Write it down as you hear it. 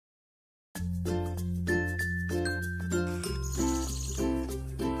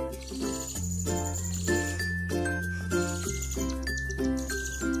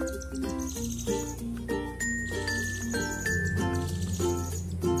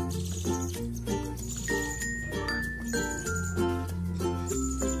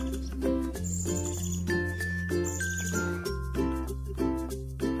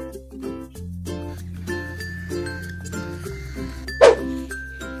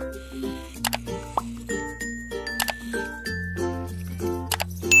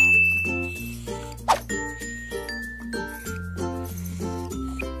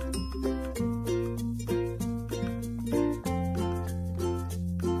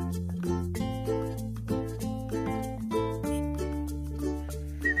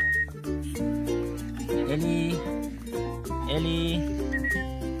Ellie. Ellie.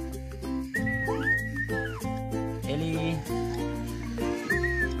 Ellie.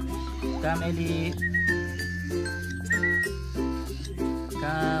 Come, Ellie.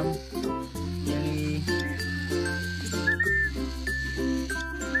 Come, Ellie.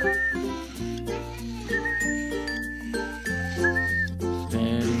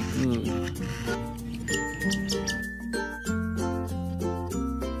 Very good.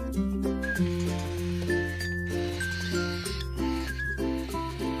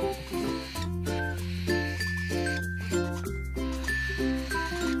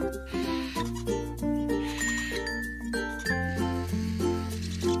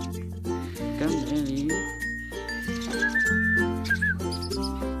 Come, Ellie.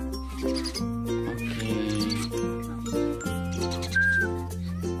 Okay.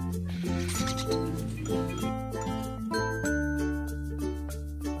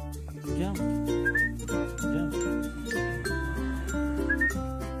 Jump. Jump.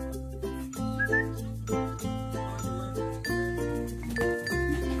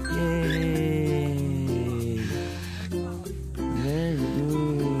 Yay! Very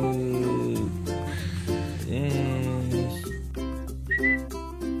good. Yes.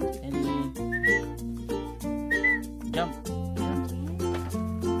 Ellie. Jump.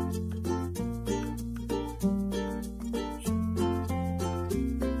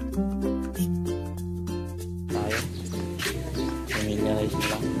 Tayo. Familiarize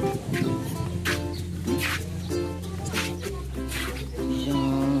nila.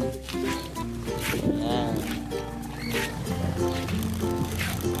 Ayan.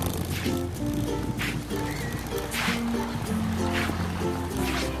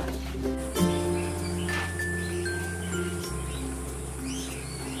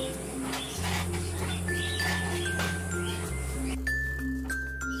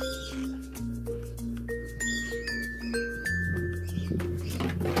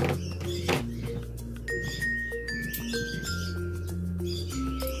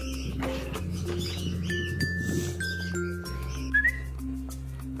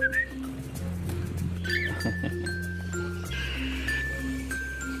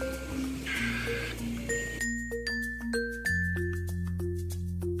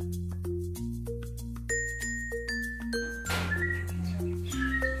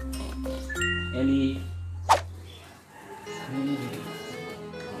 Ellie.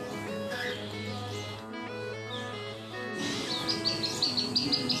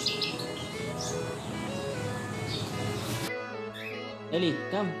 Ellie,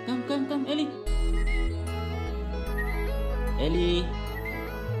 come, Ellie. Ellie.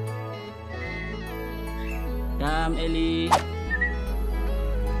 Come, Ellie.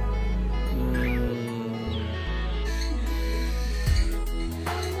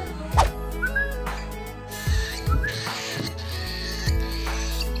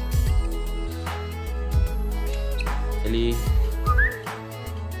 Ellie.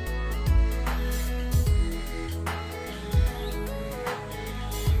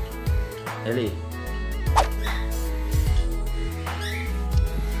 Ellie.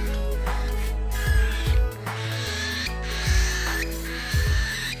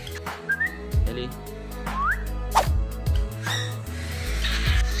 Ellie.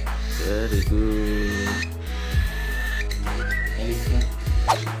 Very good. Ellie, come.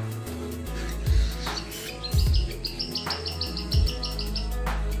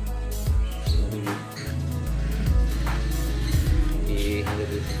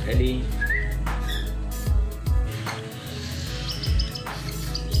 Ellie.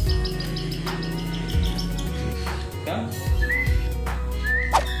 Come.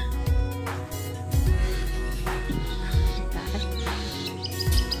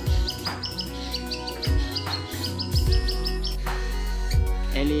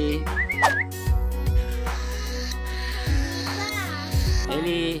 Ellie.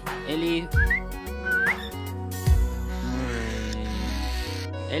 Ellie. Ellie.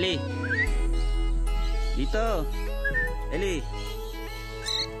 Ellie. Dito. Ellie.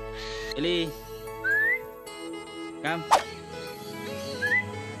 Ellie. Come.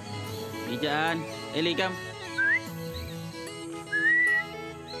 Dijaan. Ellie, come.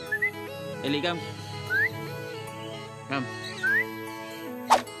 Ellie, come. Come.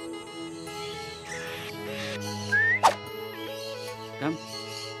 Come.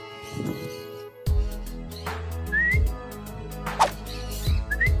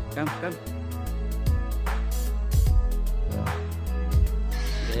 Come.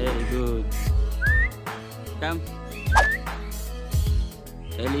 Very good. Come.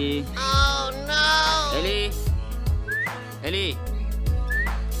 Ellie. Oh no! Ellie. Ellie.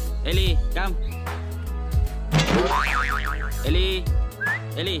 Ellie, come. Eli.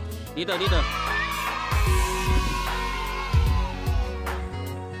 Eli, dito, dito.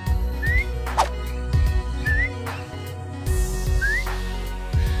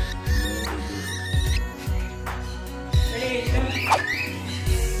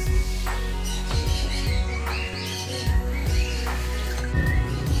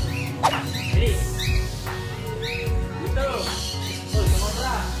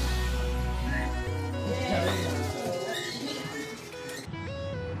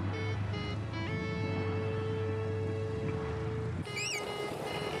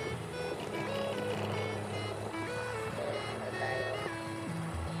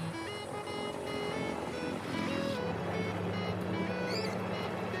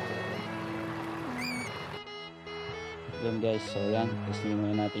 Yan guys, so yan, testing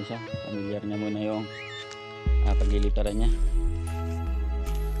muna natin siya. Familiar niya muna yung paglilitaran niya.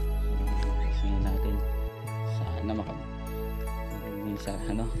 So, testing natin. Sana maging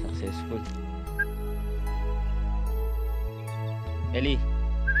successful. Eli,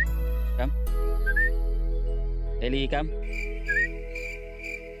 come. Eli, come.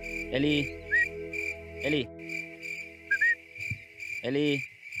 Eli. Eli. Eli.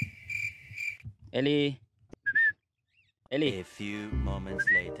 Eli. Eli. A few moments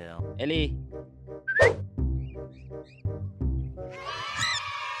later. Eli.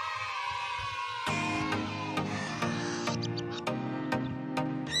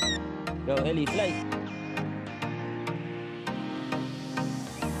 Go Eli, fly.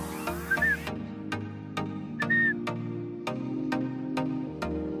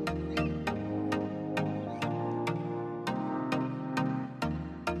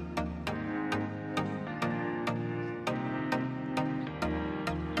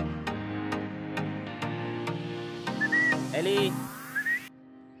 Eli.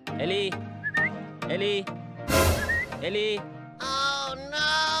 Eli. Eli. Eli. Oh no!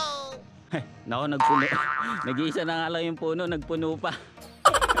 Nako, nagpuno. Nag-iisa na nga lang yung puno, nagpuno pa.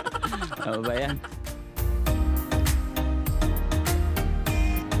 Ano ba yan?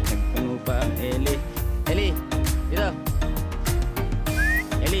 Nagpuno pa ang Eli. Eli, dito.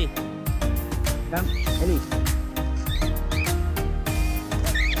 Eli. Come, Eli.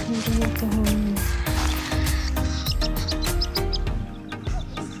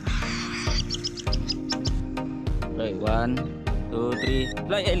 Okay, 1, 2, 3,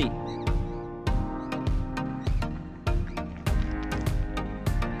 fly Eli.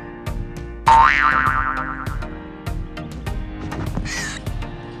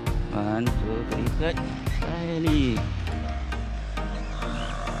 One, two, three, fly. Fly Eli.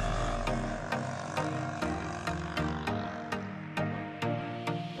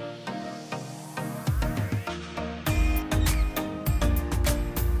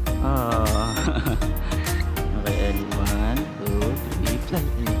 Okay, Eli. 1, 2, 3, fly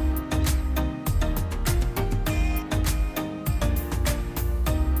Eli.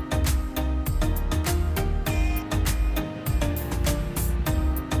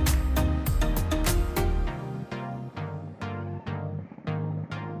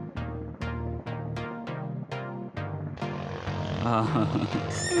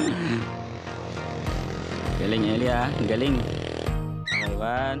 Galing Eli ah, galing. Okay,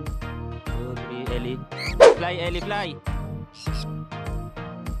 1, 2, 3, Eli. Fly Eli, fly.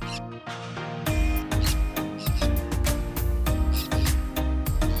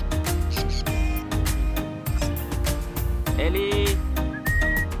 Eli.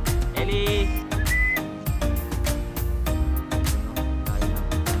 Eli.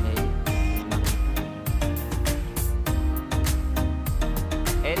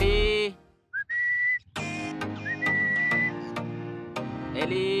 Eli.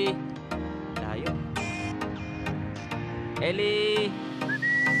 Eli. Layo. Eli.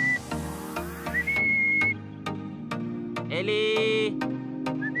 Eli.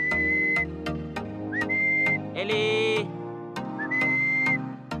 Eli.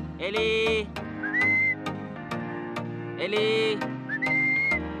 Eli. Eli.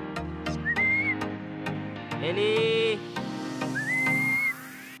 Eli.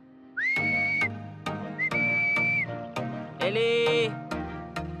 Eli.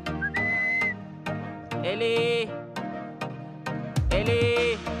 Eli. Eli. Eli.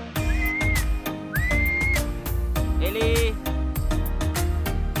 Eli.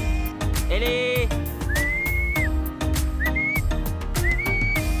 Eli.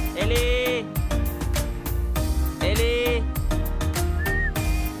 Eli.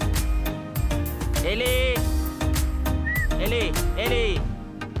 Eli. Eli. Eli.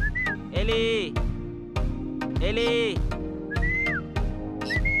 Eli. Eli.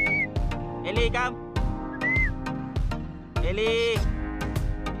 Eli, come. Ellie!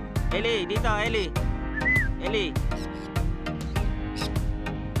 Ellie, dito, Ellie! Ellie!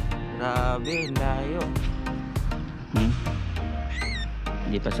 Grabe, layo.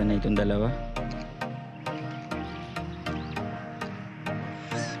 Hindi pa sanay itong dalawa.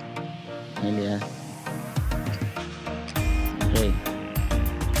 Ellie, ah. Okay.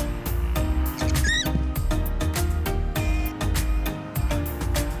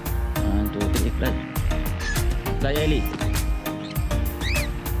 Fly. Fly, Ellie.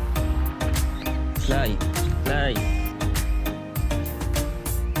 Fly. Fly.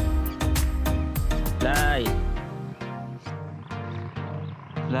 Fly.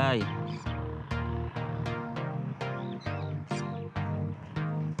 Fly.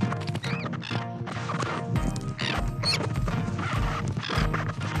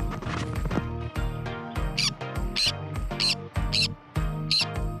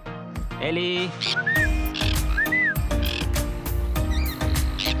 Ellie.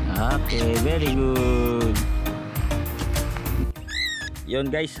 Okay, very good. Yon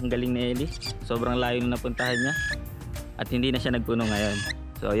guys, ang galing ni Ellie. Sobrang layo na napuntahan niya. At hindi na siya nagpuno ngayon.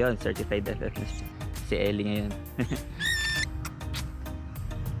 So yon, certified na si Ellie ngayon.